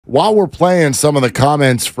while we're playing some of the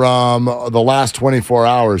comments from the last 24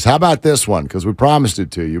 hours, how about this one? Because we promised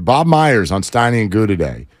it to you. Bob Myers on Steiny and Guru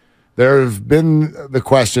today. There have been the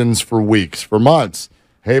questions for weeks, for months.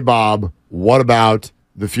 Hey, Bob, what about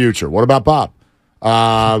the future? What about Bob?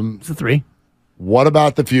 It's a 3. What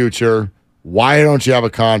about the future? Why don't you have a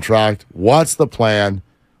contract? What's the plan?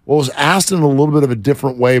 Well, it was asked in a little bit of a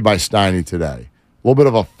different way by Steiny today. A little bit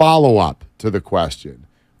of a follow-up to the question,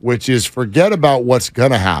 which is forget about what's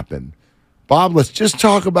going to happen. Bob, let's just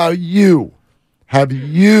talk about you. Have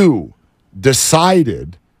you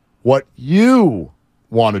decided what you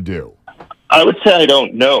want to do? I would say I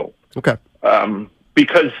don't know. Okay.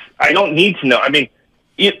 Because I don't need to know. I mean,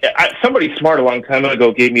 somebody smart a long time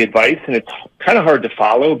ago gave me advice, and it's kind of hard to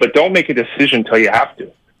follow, but don't make a decision until you have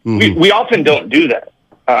to. Mm-hmm. We often don't do that.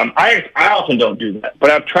 I often don't do that, but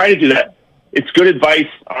I've tried to do that. It's good advice,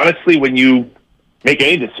 honestly, when you make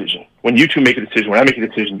any decision. When you two make a decision, when I make a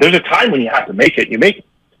decision, there's a time when you have to make it, you make it.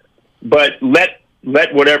 But let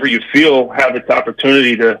whatever you feel have its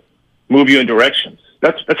opportunity to move you in directions.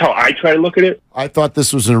 That's how I try to look at it. I thought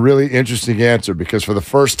this was a really interesting answer because for the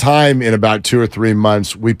first time in about 2 or 3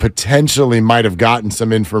 months, we potentially might have gotten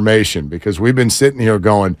some information because we've been sitting here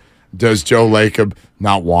going, does Joe Lacob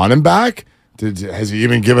not want him back? Has he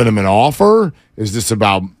even given him an offer? Is this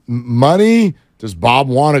about money? Does Bob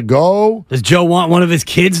want to go? Does Joe want one of his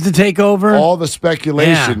kids to take over? All the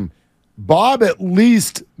speculation. Yeah. Bob at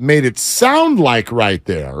least made it sound like right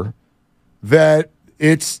there that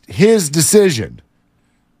it's his decision.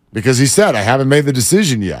 Because he said, I haven't made the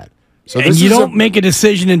decision yet. So and you don't make a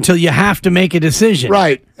decision until you have to make a decision.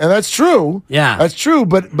 Right. And that's true. Yeah. That's true.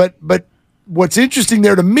 But what's interesting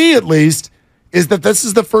there to me at least is that this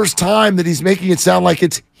is the first time that he's making it sound like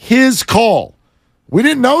it's his call. We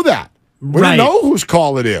didn't know that. We didn't know whose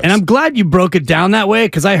call it is. And I'm glad you broke it down that way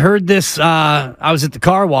because I heard this. I was at the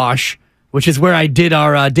car wash, which is where I did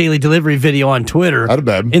our daily delivery video on Twitter. Out of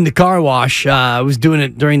bed. In the car wash. I was doing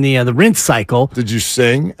it during the rinse cycle. Did you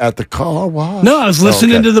sing at the car wash? No, I was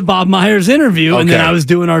listening to the Bob Myers interview, and then I was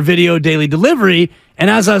doing our video daily delivery. And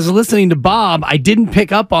as I was listening to Bob, I didn't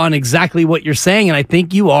pick up on exactly what you're saying, and I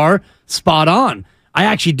think you are spot on. I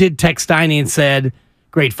actually did text Steiny and said,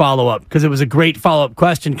 great follow-up, because it was a great follow-up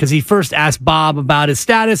question, because he first asked Bob about his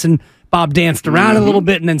status, and Bob danced around a little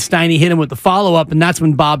bit, and then Steiny hit him with the follow-up, and that's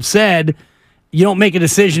when Bob said, you don't make a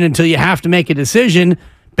decision until you have to make a decision.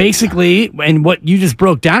 Basically, and what you just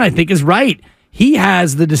broke down, I think, is right. He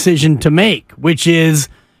has the decision to make, which is,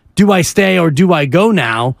 do I stay or do I go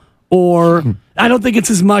now? Or I don't think it's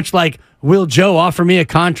as much like, will Joe offer me a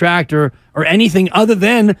contract or anything other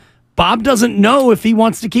than Bob doesn't know if he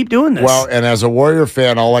wants to keep doing this. Well, and as a Warrior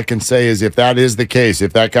fan, all I can say is if that is the case,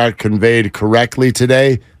 if that got conveyed correctly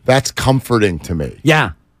today, that's comforting to me.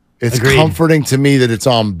 Yeah. It's agreed. Comforting to me that it's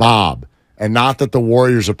on Bob and not that the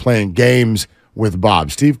Warriors are playing games with Bob.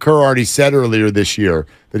 Steve Kerr already said earlier this year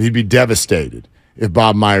that he'd be devastated if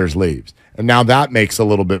Bob Myers leaves. And now that makes a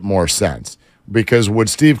little bit more sense because would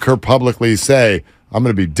Steve Kerr publicly say, I'm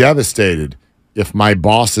going to be devastated if my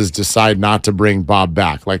bosses decide not to bring Bob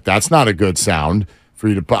back? Like, that's not a good sound for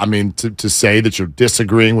you to say that you're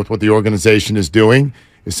disagreeing with what the organization is doing.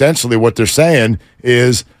 Essentially, what they're saying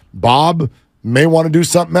is Bob may want to do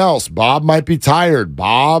something else. Bob might be tired.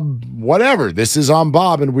 Bob, whatever. This is on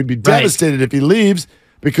Bob, and we'd be devastated if he leaves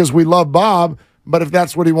because we love Bob. But if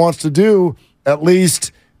that's what he wants to do, at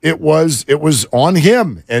least it was on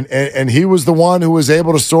him, and he was the one who was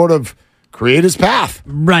able to sort of create his path.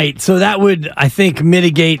 Right. So that would, I think,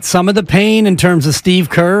 mitigate some of the pain in terms of Steve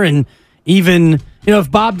Kerr. And even, if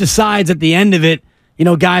Bob decides at the end of it,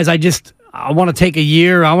 guys, I want to take a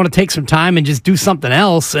year, I want to take some time and just do something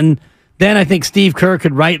else. And then I think Steve Kerr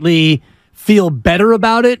could rightly feel better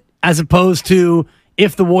about it as opposed to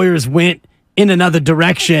if the Warriors went in another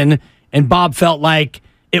direction and Bob felt like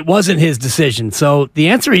it wasn't his decision. So the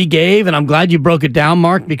answer he gave, and I'm glad you broke it down,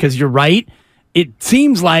 Mark, because you're right. It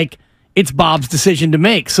seems like it's Bob's decision to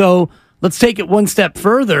make. So let's take it one step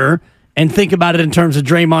further and think about it in terms of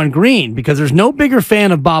Draymond Green, because there's no bigger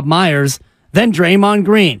fan of Bob Myers than Draymond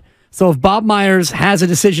Green. So if Bob Myers has a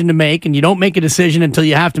decision to make, and you don't make a decision until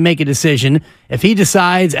you have to make a decision, if he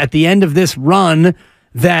decides at the end of this run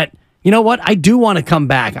that, you know what, I do want to come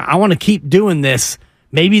back, I want to keep doing this,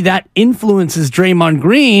 maybe that influences Draymond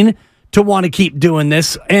Green to want to keep doing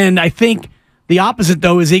this. And I think the opposite,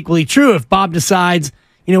 though, is equally true. If Bob decides,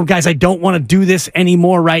 guys, I don't want to do this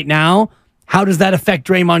anymore right now, how does that affect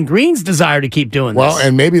Draymond Green's desire to keep doing this? Well,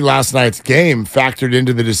 and maybe last night's game factored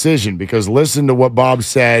into the decision because listen to what Bob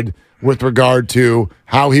said with regard to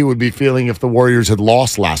how he would be feeling if the Warriors had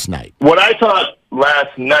lost last night. What I thought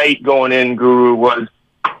last night going in, Guru, was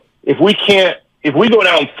if we go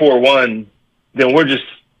down 4-1, then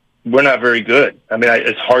we're not very good. I mean,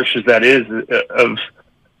 as harsh as that is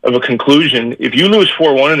of a conclusion, if you lose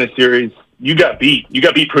 4-1 in the series, you got beat. You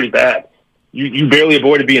got beat pretty bad. You barely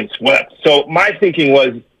avoided being swept. So my thinking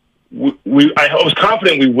was, I was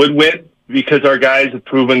confident we would win because our guys have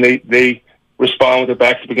proven they respond with their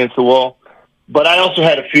backs up against the wall. But I also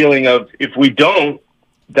had a feeling of, if we don't,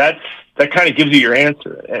 that kind of gives you your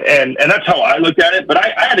answer, and that's how I looked at it. But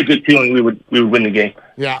I had a good feeling we would win the game.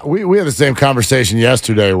 Yeah, we had the same conversation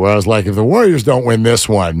yesterday where I was like, if the Warriors don't win this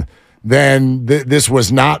one, then this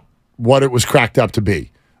was not what it was cracked up to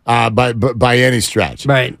be by any stretch.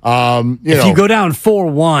 Right. If you go down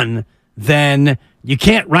 4-1, then you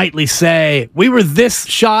can't rightly say we were this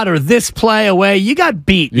shot or this play away. You got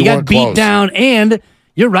beat. You got beat close. down, and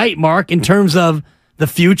you're right, Mark, in terms of the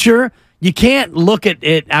future. You can't look at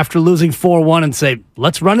it after losing 4-1 and say,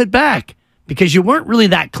 let's run it back, because you weren't really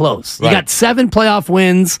that close. Right. You got 7 playoff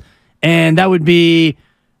wins, and that would be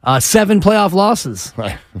 7 playoff losses.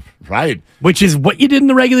 Right. Which is what you did in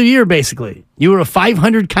the regular year, basically. You were a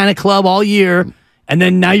 500 kind of club all year, and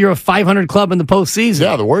then now you're a 500 club in the postseason.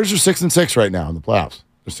 Yeah, the Warriors are 6-6 right now in the playoffs.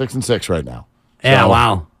 They're 6-6 right now. Yeah,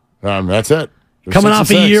 wow. That's it. They're Coming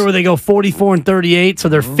off a 6-6. year where they go 44-38, so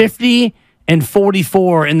they're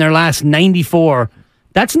 50-44 in their last 94.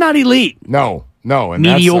 That's not elite. No, and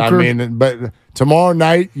Mediocre. but tomorrow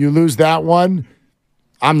night you lose that one.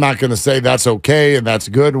 I'm not going to say that's okay and that's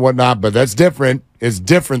good and whatnot, but that's different. It's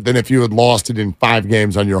different than if you had lost it in 5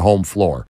 games on your home floor.